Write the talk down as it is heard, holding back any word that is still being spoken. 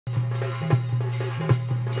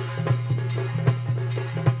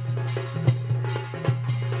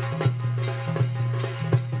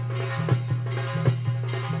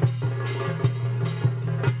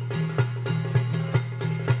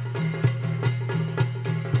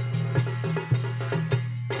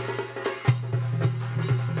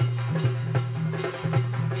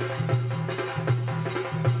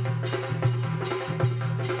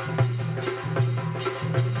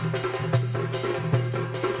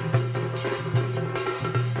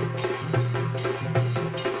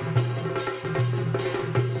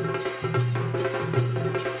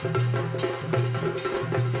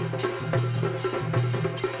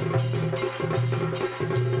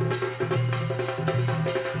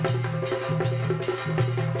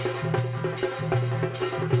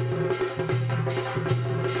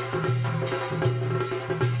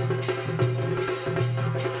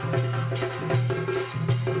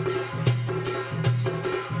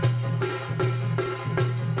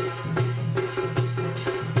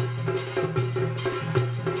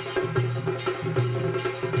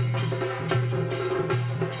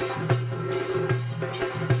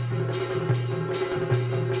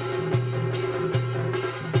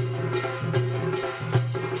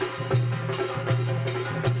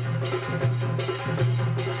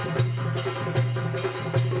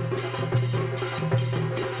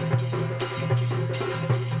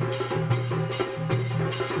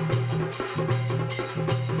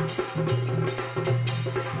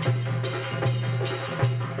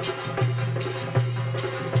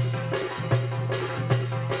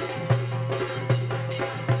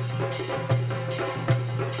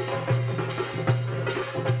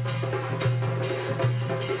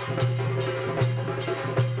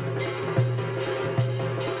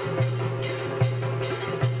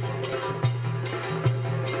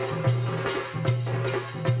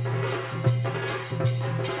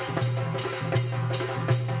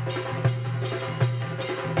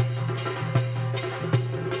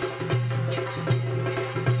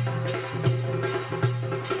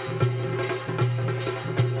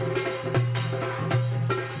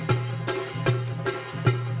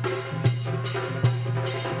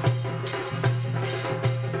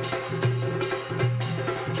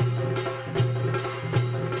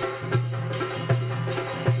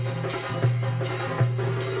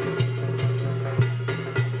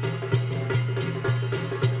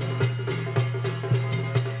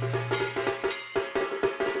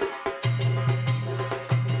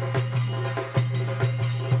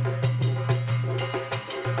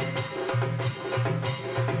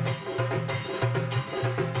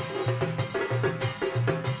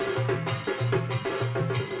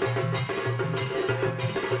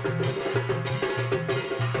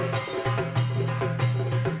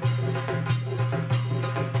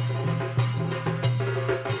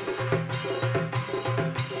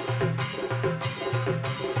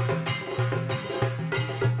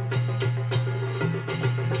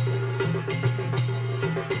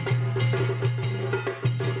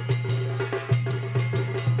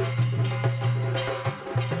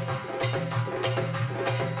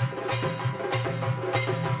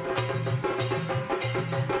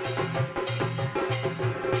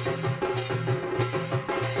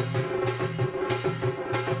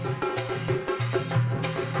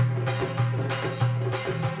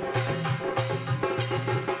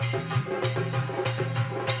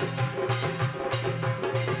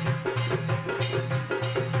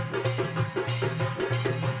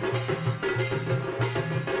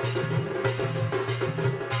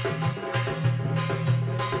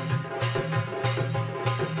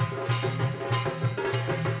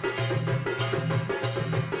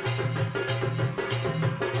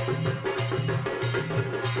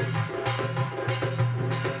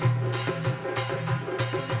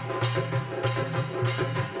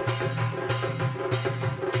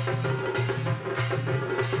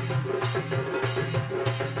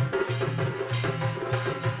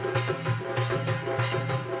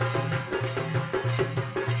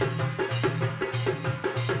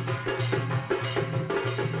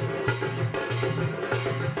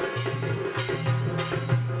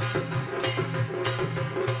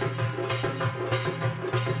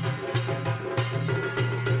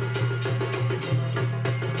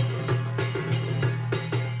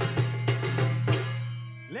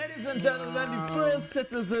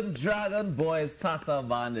Citizen Dragon Boys Tassa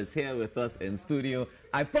band is here with us in studio.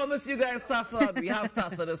 I promise you guys, Tassa, we have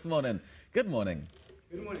Tassa this morning. Good morning.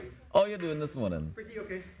 Good morning. How are you doing this morning? Pretty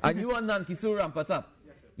okay. And you are Nankisu Rampatap.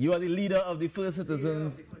 Yes, sir. You are the leader of the First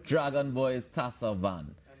Citizens Dragon Boys Tassa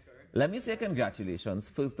band. That's correct. Let me say congratulations,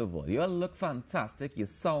 first of all. You all look fantastic. You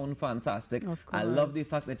sound fantastic. Of I course. love the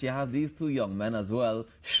fact that you have these two young men as well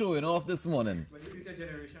showing off this morning. Well, the future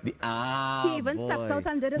generation. He even boy. stepped out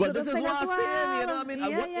and did his Well, little this is thing what as I'm saying, you know well. what I mean?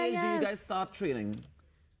 At what age do you guys start training? We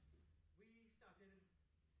started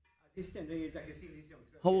at this tender age, like you see these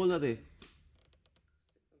youngsters. How old are they? This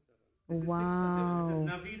is 6 and 7. Wow. This is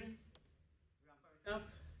Navid, Rampartap,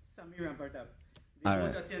 Sami Rampartap. They All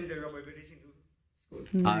both right. attend the Robert British school.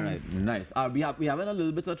 All right, nice. We having a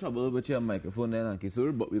little bit of trouble with your microphone there,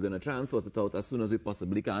 Nankisur, but we're going to try and sort it out as soon as we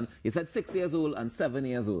possibly can. You said 6 years old and 7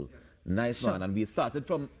 years old. Yes. Nice, man. And we've started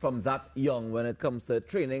from that young when it comes to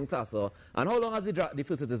training Tassa. And how long has the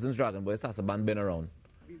First Citizens Dragon Boys Tassa band been around?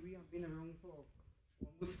 We have been around for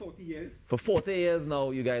almost 40 years. For 40 years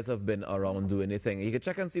now, you guys have been around doing anything. You can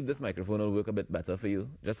check and see if this microphone will work a bit better for you,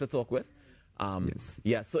 just to talk with. Yes.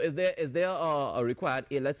 Yeah, so is there a required,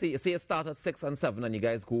 let's say you start at 6 and 7 and you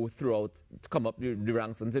guys go throughout, to come up the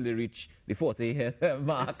ranks until you reach the 40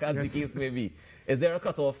 mark, Yes, as yes. the case may be. Is there a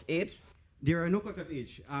cutoff age? There are no cut-off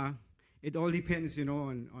age. It all depends, you know,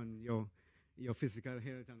 on your physical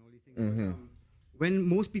health and all these things. But, when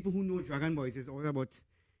most people who know Dragon Boys, it's all about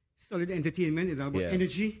solid entertainment, it's all about Yeah.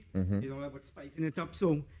 energy, it's all about spicing it up.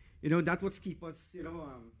 So, you know, that's what keeps us, you know,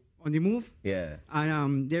 on the move. Yeah.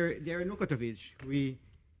 And there are no cut-off age.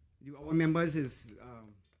 Our members is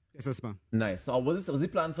SSPA. Nice. So was the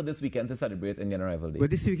plan for this weekend to celebrate Indian Arrival Day?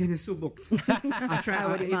 But this weekend is so booked. I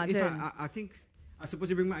would imagine. I think I'm supposed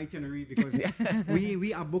to bring my itinerary because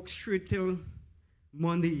we are booked straight till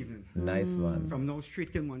Monday evening. Nice one. From now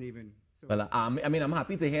straight till Monday evening. So Well, I mean, I'm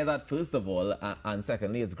happy to hear that, first of all, and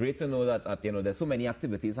secondly, it's great to know that you know, there's so many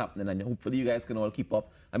activities happening, and hopefully you guys can all keep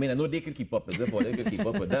up. I mean, I know they can keep up, as if they could keep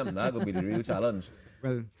up with them. That would be the real challenge.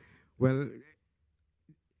 well,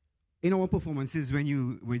 in our performances, when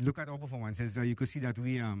you look at our performances, you could see that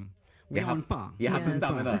we're on par. You have some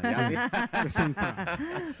stamina. We're on par.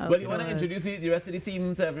 Well, you want to introduce the rest of the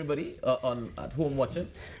team to everybody at home watching?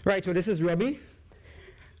 Right, so this is Robbie.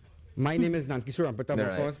 My name is Nankisu Rampartap, Right.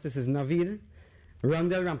 of course. This is Navid,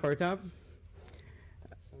 Rondel Rampartap,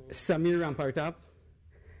 Samir Rampartap,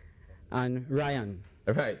 and Ryan.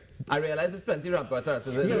 Right. I realize there's plenty of Rampartap. It's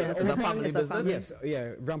a family It's a business. family. Yes,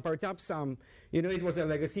 yeah, Rampartap's, you know, it was a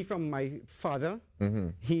legacy from my father.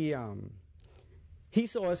 He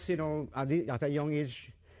saw us, you know, at a young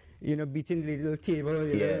age, you know, beating the little table,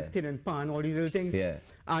 the little tin and pan, all these little things. Yeah.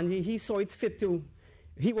 And he saw it fit to,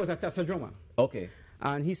 he was a Tassa drummer. Okay.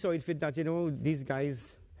 And he saw it fit that, you know, these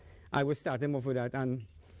guys, I would start him off with that. And,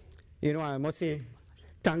 you know, I must say,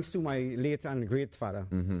 thanks to my late and great father,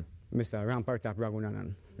 Mr. Rampartap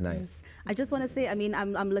Ragunanan. Nice. I just want to say, I mean,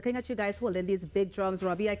 I'm looking at you guys holding these big drums.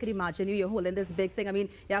 Robbie, I could imagine you're holding this big thing. I mean,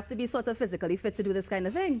 you have to be sort of physically fit to do this kind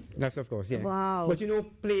of thing. That's of course, yeah. Wow. But, you know,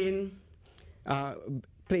 playing,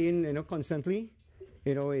 you know, constantly,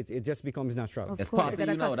 you know, it just becomes natural. It's course, part of you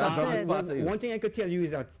you now. gotta That drum is custom part of you. One thing I could tell you is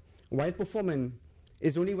that while performing,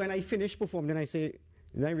 is only when I finish performing, then I say,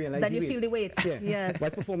 then I realize Then the you feel the weight. Yeah. Yes. While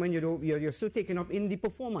performing, you know, you're so taken up in the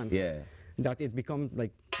performance that it becomes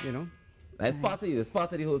like, you know. It's part of you. It's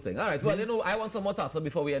part of the whole thing. All right. Well, you know, I want some more Tassa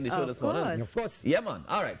before we end the show Of this morning. course. Of course. Yeah, man.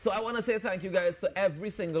 All right. So I want to say thank you guys to every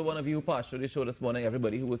single one of you who passed through the show this morning,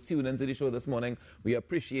 everybody who was tuned into the show this morning. We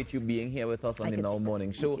appreciate you being here with us on the Now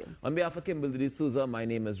Morning Show. you. On behalf of Kimberly D'Souza, my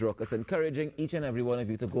name is Rokas, encouraging each and every one of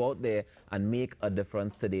you to go out there and make a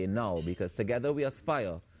difference today now, because together we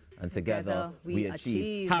aspire. And together we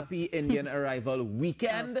achieve. Happy Indian Arrival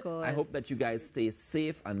Weekend. Of course. I hope that you guys stay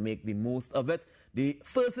safe and make the most of it. The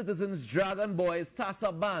First Citizens Dragon Boys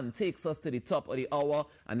Tassa band takes us to the top of the hour.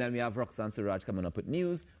 And then we have Roxanne Siraj coming up with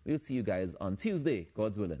news. We'll see you guys on Tuesday,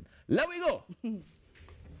 God's willing. Let we go.